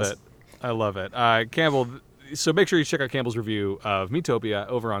really has. I love it. Campbell, so make sure you check out Campbell's review of Miitopia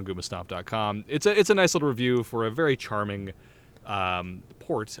over on goombastomp.com. It's a nice little review for a very charming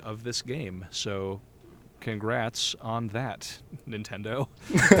port of this game. So congrats on that, Nintendo.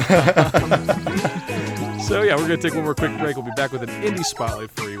 So yeah, we're going to take one more quick break. We'll be back with an indie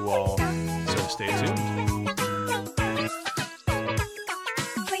spotlight for you all. So stay tuned.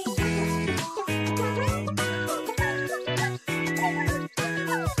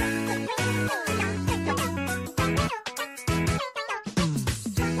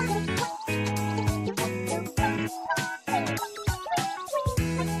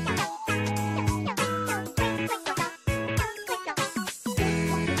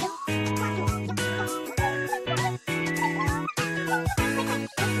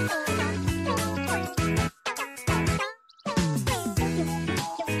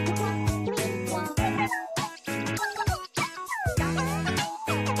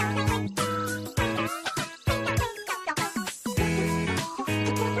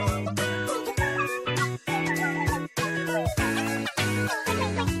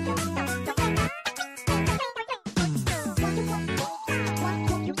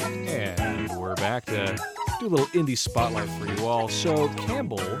 Back to do a little indie spotlight for you all. So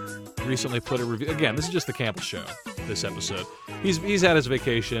Campbell recently put a review. Again, this is just the Campbell show, this episode. He's had his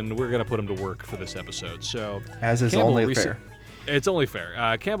vacation. We're going to put him to work for this episode. So as is Campbell only fair. It's only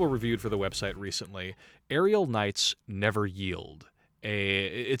fair. Campbell reviewed for the website recently Aerial Knights Never Yield.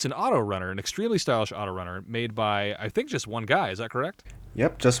 It's an auto runner, an extremely stylish auto runner made by, I think, just one guy. Is that correct?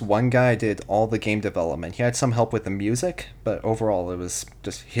 Yep, just one guy did all the game development. He had some help with the music, but overall it was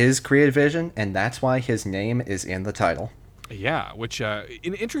just his creative vision, and that's why his name is in the title. Yeah, which an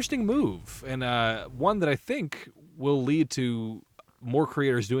interesting move, and one that I think will lead to more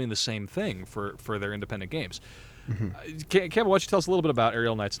creators doing the same thing for their independent games. Mm-hmm. Campbell, why don't you tell us a little bit about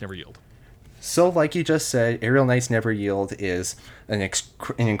Aerial Knights Never Yield? So, like you just said, Aerial Knights Never Yield is an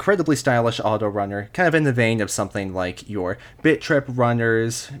incredibly stylish auto runner, kind of in the vein of something like your Bit Trip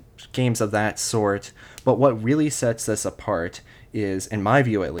runners, games of that sort. But what really sets this apart is, in my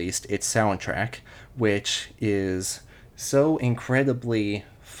view at least, its soundtrack, which is so incredibly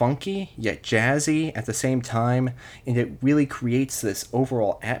funky yet jazzy at the same time, and it really creates this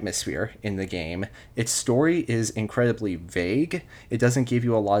overall atmosphere in the game. Its story is incredibly vague. It doesn't give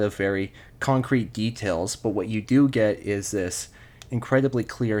you a lot of very concrete details, but what you do get is this incredibly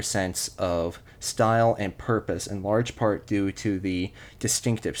clear sense of style and purpose, in large part due to the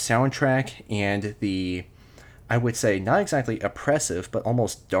distinctive soundtrack and the, I would say, not exactly oppressive, but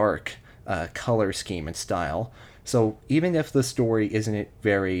almost dark color scheme and style. So even if the story isn't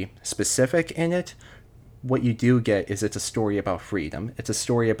very specific in it, what you do get is it's a story about freedom. It's a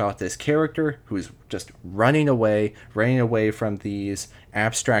story about this character who's just running away from these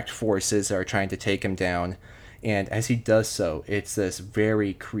abstract forces that are trying to take him down. And as he does so, it's this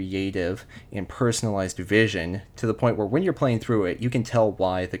very creative and personalized vision to the point where when you're playing through it, you can tell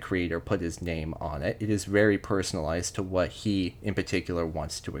why the creator put his name on it. It is very personalized to what he in particular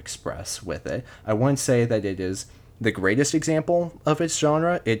wants to express with it. I wouldn't say that it is the greatest example of its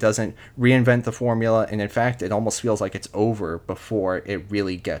genre. It doesn't reinvent the formula, and in fact, it almost feels like it's over before it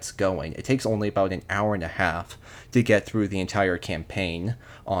really gets going. It takes only about an hour and a half to get through the entire campaign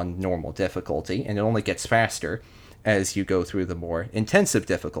on normal difficulty, and it only gets faster as you go through the more intensive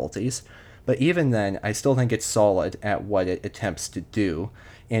difficulties. But even then, I still think it's solid at what it attempts to do,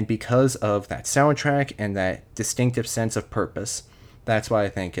 and because of that soundtrack and that distinctive sense of purpose, that's why I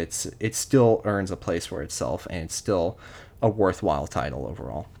think it still earns a place for itself, and it's still a worthwhile title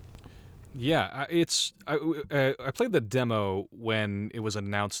overall. Yeah, I played the demo when it was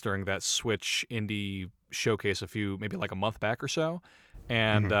announced during that Switch indie showcase maybe like a month back or so,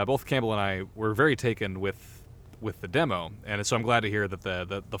 and both Campbell and I were very taken with the demo, and so I'm glad to hear that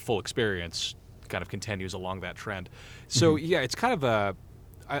the full experience kind of continues along that trend. So yeah, it's kind of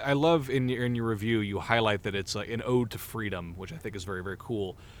I love in your review you highlight that it's like an ode to freedom, which I think is very, very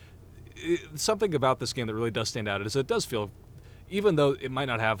cool. Something about this game that really does stand out is it does feel, even though it might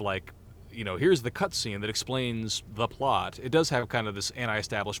not have like, here's the cutscene that explains the plot, it does have kind of this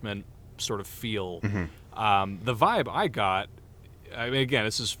anti-establishment sort of feel. The vibe I got I mean, again,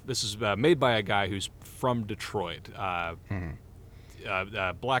 this is made by a guy who's from Detroit,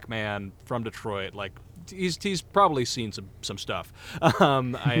 black man from Detroit. Like he's probably seen some stuff.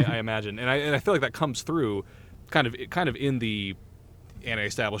 I imagine, and I feel like that comes through, kind of in the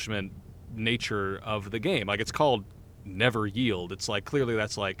anti-establishment nature of the game. Like it's called Never Yield. It's like clearly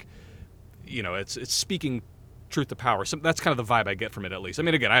that's like, it's speaking truth to power. So that's kind of the vibe I get from it, at least. I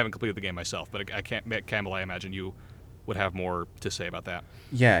mean, again, I haven't completed the game myself, but I can't, Campbell, I imagine you would have more to say about that.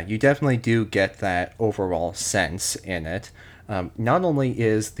 Yeah, you definitely do get that overall sense in it. Not only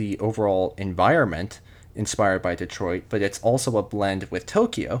is the overall environment inspired by Detroit, but it's also a blend with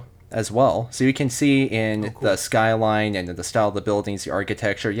Tokyo as well. So you can see in the skyline and in the style of the buildings, the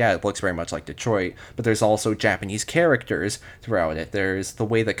architecture, yeah, it looks very much like Detroit, but there's also Japanese characters throughout it. There's the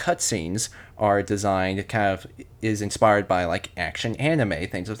way the cutscenes are designed, it kind of is inspired by like action anime,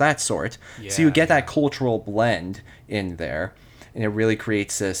 things of that sort. So you get that cultural blend in there, and it really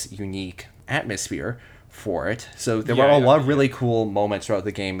creates this unique atmosphere for it. So there are a lot of really cool moments throughout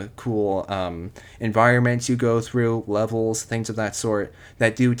the game, cool environments you go through, levels, things of that sort,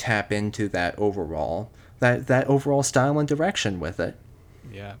 that do tap into that overall style and direction with it.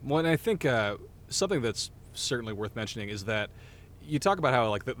 Yeah. Well, and I think something that's certainly worth mentioning is that you talk about how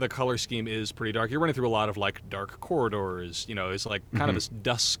like the color scheme is pretty dark. You're running through a lot of like dark corridors, it's like kind of this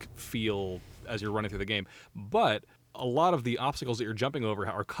dusk feel as you're running through the game. But a lot of the obstacles that you're jumping over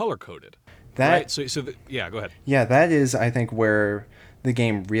are color coded. Right? Yeah, go ahead. Yeah, that is, I think, where the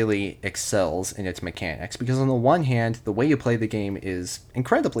game really excels in its mechanics, because on the one hand, the way you play the game is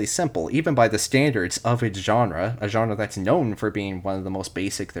incredibly simple, even by the standards of its genre, a genre that's known for being one of the most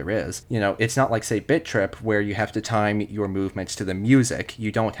basic there is. It's not like, say, Bit Trip, where you have to time your movements to the music.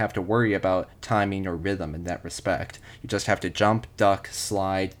 You don't have to worry about timing or rhythm in that respect. You just have to jump, duck,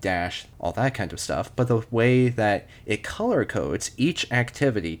 slide, dash, all that kind of stuff. But the way that it color codes each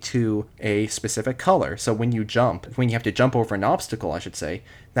activity to a specific color, so when you have to jump over an obstacle, I should say,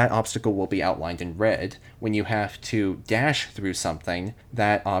 that obstacle will be outlined in red. When you have to dash through something,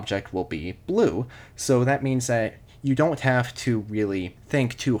 that object will be blue. So that means that you don't have to really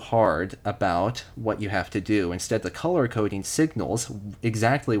think too hard about what you have to do. Instead, the color coding signals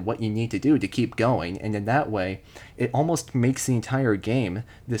exactly what you need to do to keep going, and in that way, it almost makes the entire game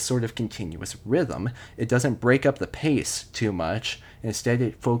this sort of continuous rhythm. It doesn't break up the pace too much. Instead,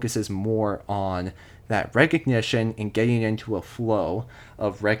 it focuses more on that recognition and getting into a flow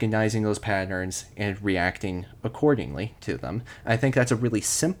of recognizing those patterns and reacting accordingly to them. I think that's a really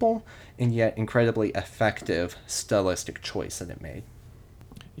simple and yet incredibly effective stylistic choice that it made.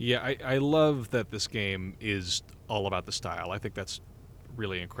 Yeah, I love that this game is all about the style. I think that's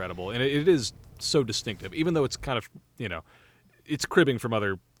really incredible. And it is so distinctive, even though it's kind of, it's cribbing from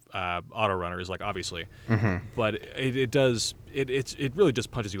other auto runners, like obviously, but it really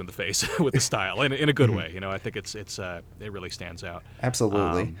just punches you in the face with the style in a good way. I think it really stands out.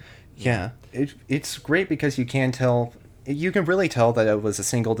 Absolutely. It's great because you can really tell that it was a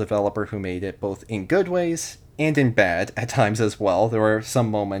single developer who made it, both in good ways and in bad at times as well. There were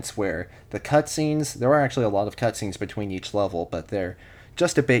some moments where there are actually a lot of cutscenes between each level, but they're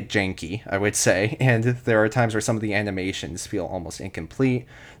just a bit janky, I would say, and there are times where some of the animations feel almost incomplete.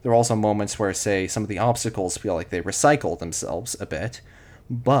 There are also moments where, say, some of the obstacles feel like they recycle themselves a bit,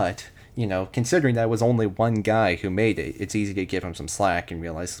 but, considering that it was only one guy who made it, it's easy to give him some slack and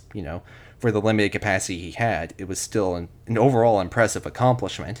realize, for the limited capacity he had, it was still an overall impressive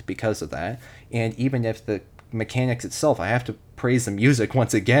accomplishment because of that. And even if the mechanics itself, I have to praise the music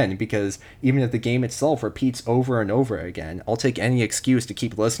once again, because even if the game itself repeats over and over again, I'll take any excuse to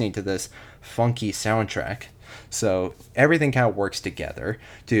keep listening to this funky soundtrack. So everything kind of works together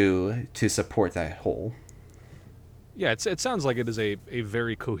to support that whole. Yeah, it sounds like it is a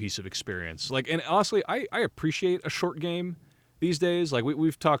very cohesive experience. Like, and honestly, I appreciate a short game these days. Like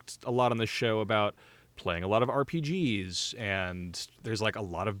we've talked a lot on this show about playing a lot of RPGs, and there's like a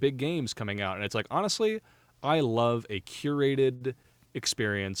lot of big games coming out, and it's like, honestly, I love a curated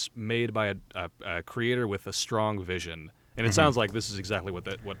experience made by a creator with a strong vision, and it sounds like this is exactly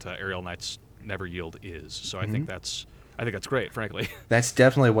what Aerial Knight's Never Yield is. So I think that's great, frankly. That's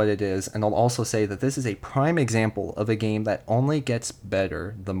definitely what it is, and I'll also say that this is a prime example of a game that only gets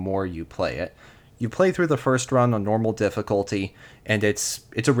better the more you play it. You play through the first run on normal difficulty, and it's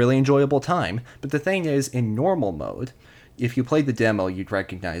a really enjoyable time. But the thing is, in normal mode, if you played the demo, you'd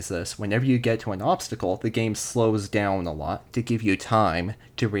recognize this. Whenever you get to an obstacle, the game slows down a lot to give you time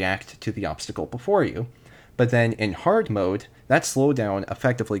to react to the obstacle before you. But then in hard mode, that slowdown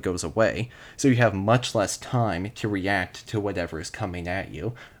effectively goes away, so you have much less time to react to whatever is coming at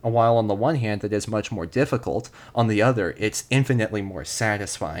you. And while on the one hand it is much more difficult, on the other it's infinitely more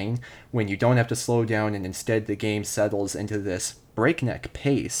satisfying when you don't have to slow down and instead the game settles into this breakneck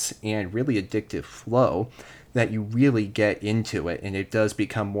pace and really addictive flow that you really get into it, and it does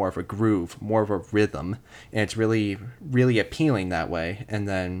become more of a groove, more of a rhythm, and it's really, really appealing that way. And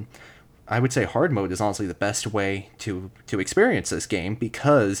then I would say hard mode is honestly the best way to experience this game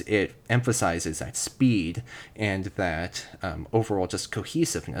because it emphasizes that speed and that overall just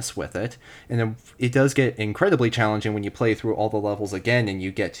cohesiveness with it. And then it does get incredibly challenging when you play through all the levels again and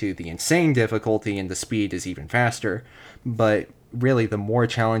you get to the insane difficulty and the speed is even faster. But really, the more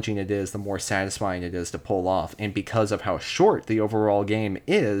challenging it is, the more satisfying it is to pull off. And because of how short the overall game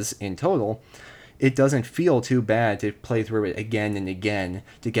is in total, it doesn't feel too bad to play through it again and again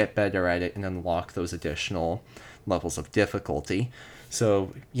to get better at it and unlock those additional levels of difficulty.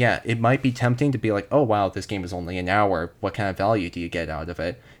 So yeah, it might be tempting to be like, oh wow, this game is only an hour. What kind of value do you get out of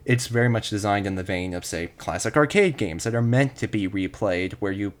it? It's very much designed in the vein of, say, classic arcade games that are meant to be replayed,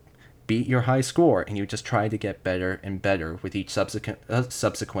 where you beat your high score and you just try to get better and better with each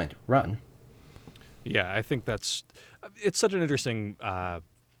subsequent run. Yeah, I think it's such an interesting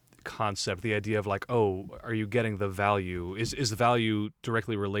concept, the idea of like, oh, are you getting the value? Is the value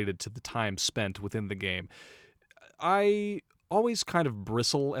directly related to the time spent within the game? I always kind of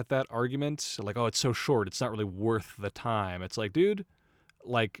bristle at that argument, like, oh, it's so short, it's not really worth the time. It's like, dude,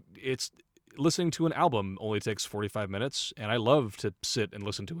 like, it's listening to an album only takes 45 minutes, and I love to sit and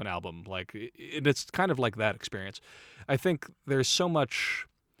listen to an album. Like, it's kind of like that experience. I think there's so much.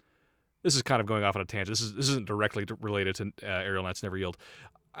 This is kind of going off on a tangent. This isn't directly related to Aerial Knights Never Yield.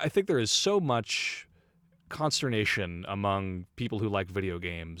 I think there is so much consternation among people who like video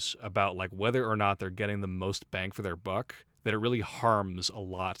games about like whether or not they're getting the most bang for their buck that it really harms a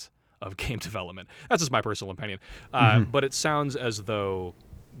lot of game development. That's just my personal opinion. But it sounds as though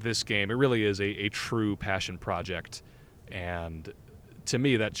this game, it really is a true passion project, and to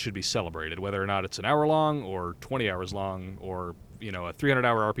me that should be celebrated, whether or not it's an hour long or 20 hours long or a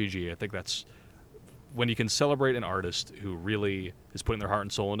 300-hour RPG. I think that's when you can celebrate an artist who really is putting their heart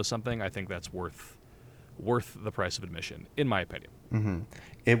and soul into something. I think that's worth the price of admission, in my opinion. Mm-hmm.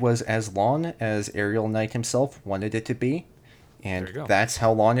 It was as long as Aerial Knight himself wanted it to be, and that's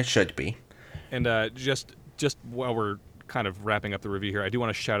how long it should be. And just while we're kind of wrapping up the review here, I do want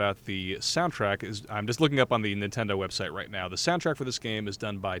to shout out the soundtrack. I'm just looking up on the Nintendo website right now. The soundtrack for this game is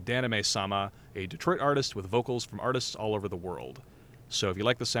done by Daname-sama, a Detroit artist with vocals from artists all over the world. So if you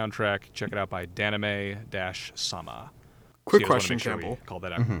like the soundtrack, check it out by Daname-sama. Quick question, Campbell. Call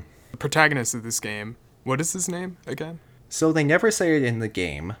that out. Mm-hmm. The protagonist of this game, what is his name again? So they never say it in the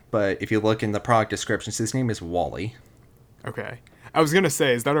game, but if you look in the product descriptions, his name is Wally. Okay. I was going to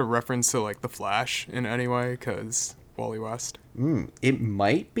say, is that a reference to like The Flash in any way? Because Wally West? It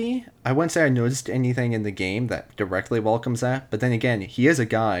might be. I wouldn't say I noticed anything in the game that directly welcomes that, but then again, he is a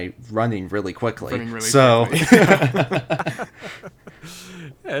guy running really quickly.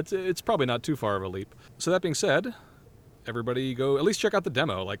 Yeah, it's probably not too far of a leap. So that being said, everybody go at least check out the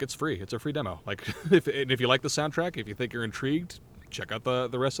demo. Like, it's free. It's a free demo. Like, if you like the soundtrack, if you think you're intrigued, check out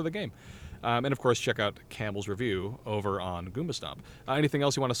the rest of the game. And of course, check out Campbell's review over on Goomba Stomp. Anything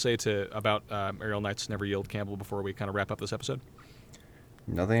else you want to say about Aerial Knights Never Yield, Campbell, before we kind of wrap up this episode?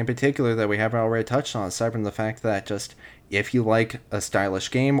 Nothing in particular that we haven't already touched on, aside from the fact that just if you like a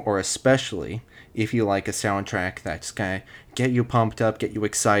stylish game, or especially if you like a soundtrack that's going to get you pumped up, get you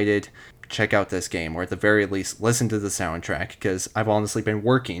excited, check out this game, or at the very least, listen to the soundtrack, because I've honestly been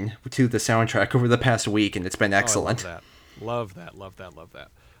working to the soundtrack over the past week, and it's been excellent. Love that.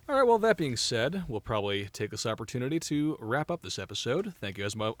 All right, well, that being said, we'll probably take this opportunity to wrap up this episode. Thank you,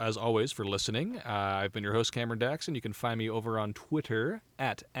 as always, for listening. I've been your host, Cameron Daxon. You can find me over on Twitter,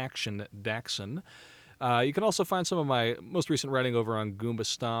 @ActionDaxon. You can also find some of my most recent writing over on Goomba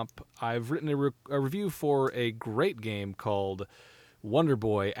Stomp. I've written a review for a great game called Wonder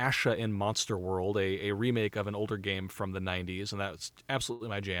Boy Asha in Monster World, a remake of an older game from the 90s, and that's absolutely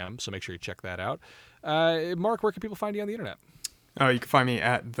my jam, so make sure you check that out. Mark, where can people find you on the internet? You can find me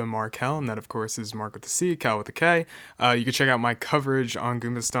at the Markel, and that, of course, is Mark with a C, Cal with a K. You can check out my coverage on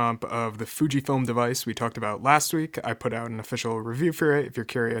Goomba Stomp of the Fujifilm device we talked about last week. I put out an official review for it if you're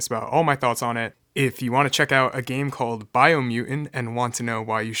curious about all my thoughts on it. If you want to check out a game called Biomutant and want to know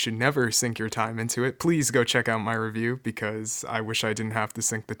why you should never sink your time into it, please go check out my review, because I wish I didn't have to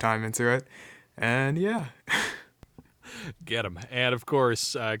sink the time into it. And yeah. Get 'em. And of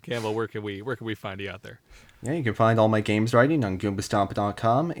course, Campbell, where can we find you out there? Yeah, you can find all my games writing on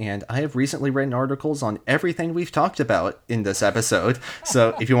goombastomp.com, and I have recently written articles on everything we've talked about in this episode.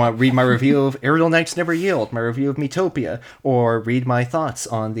 So if you want to read my review of Aerial Knights Never Yield, my review of Miitopia, or read my thoughts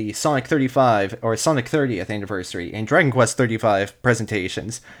on the Sonic 35 or Sonic 30th anniversary and Dragon Quest 35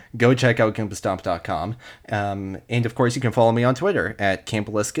 presentations, go check out goombastomp.com. And of course, you can follow me on Twitter at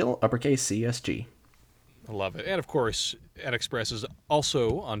Campbelliskill, uppercase CSG. I love it. And of course, NXpress is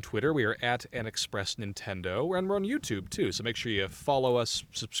also on Twitter. We are at NXpress Nintendo. And we're on YouTube too. So make sure you follow us,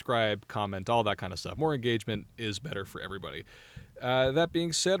 subscribe, comment, all that kind of stuff. More engagement is better for everybody. That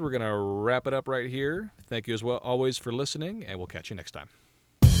being said, we're going to wrap it up right here. Thank you as well always for listening, and we'll catch you next time.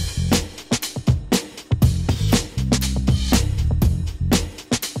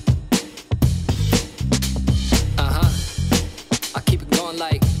 I keep it going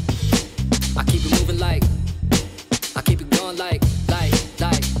like, I keep it moving like, I keep it going like,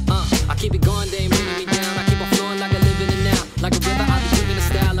 I keep it going, they ain't bringing me down. I keep on flowing like I live in it now. Like a river, I be moving the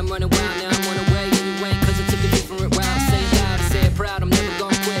style. I'm running wild now, I'm on the way anyway, cause I took a different route. Say it loud, I say it proud, I'm never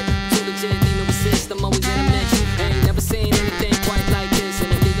gonna quit. Too legit, need no assist, I'm always in a mix. Ain't never seen anything quite like this. In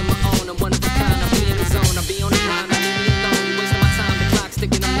a league of my own, I'm one of a kind. I'll be in the zone, I'll be on the grind. I leave me alone, you wasting my time. The clock's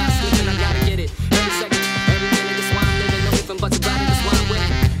ticking, I'm not slipping, I gotta get it. Every second, every minute, that's why I'm living. No ifs and buts about it, that's why I'm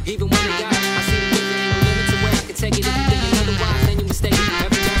winning. Even when I got it, I see the vision, ain't no limit to where I can take it. If you thinking otherwise, then you mistaken.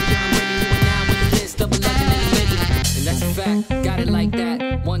 Every time I'm breaking you and now with the list, double legend in the legend. And that's a fact, got it like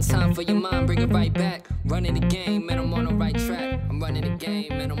that. One time for your mind, bring it right back. Running the game, and I'm on the right track. I'm running the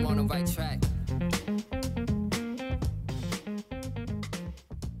game, and I'm on the right track.